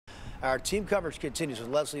Our team coverage continues with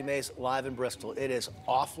Leslie Mays live in Bristol. It is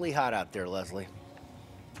awfully hot out there, Leslie.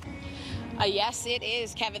 Yes, it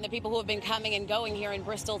is, Kevin. The people who have been coming and going here in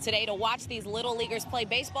Bristol today to watch these little leaguers play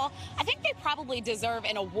baseball, I think they probably deserve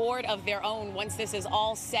an award of their own once this is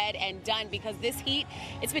all said and done, because this heat,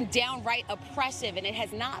 it's been downright oppressive, and it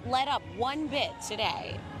has not let up one bit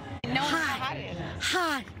today.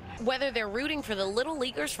 Hot. Whether they're rooting for the little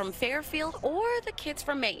leaguers from Fairfield or the kids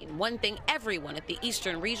from Maine, one thing everyone at the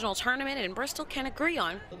Eastern Regional Tournament in Bristol can agree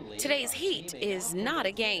on: today's heat is not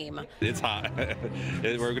a game. It's hot.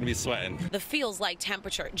 We're going to be sweating. The feels-like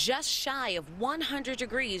temperature just shy of 100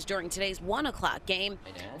 degrees during today's 1 o'clock game.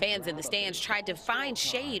 Fans in the stands tried to find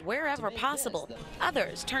shade wherever possible.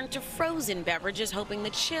 Others turned to frozen beverages, hoping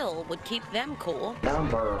the chill would keep them cool.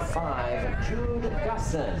 Number 5, Jude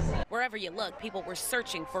Gusson. Wherever you look, people were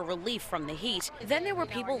searching for relief from the heat. Then there were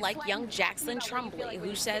people like young Jackson Trumbley,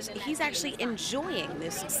 who says he's actually enjoying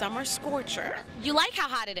this summer scorcher. You like how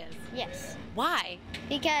hot it is? Yes. Why?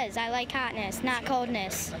 Because I like hotness, not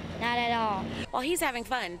coldness. Not at all. While he's having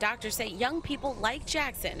fun, doctors say young people like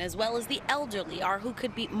Jackson, as well as the elderly, are who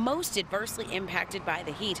could be most adversely impacted by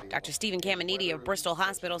the heat. Dr. Stephen Caminiti of Bristol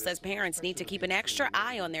Hospital says parents need to keep an extra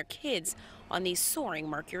eye on their kids on these soaring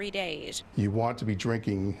mercury days. You want to be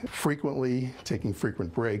drinking frequently, taking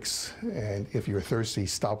frequent breaks, and if you're thirsty,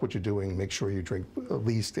 stop what you're doing. Make sure you drink at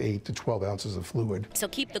least 8 to 12 ounces of fluid. So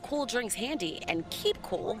keep the cool drinks handy and keep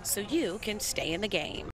cool so you can stay in the game.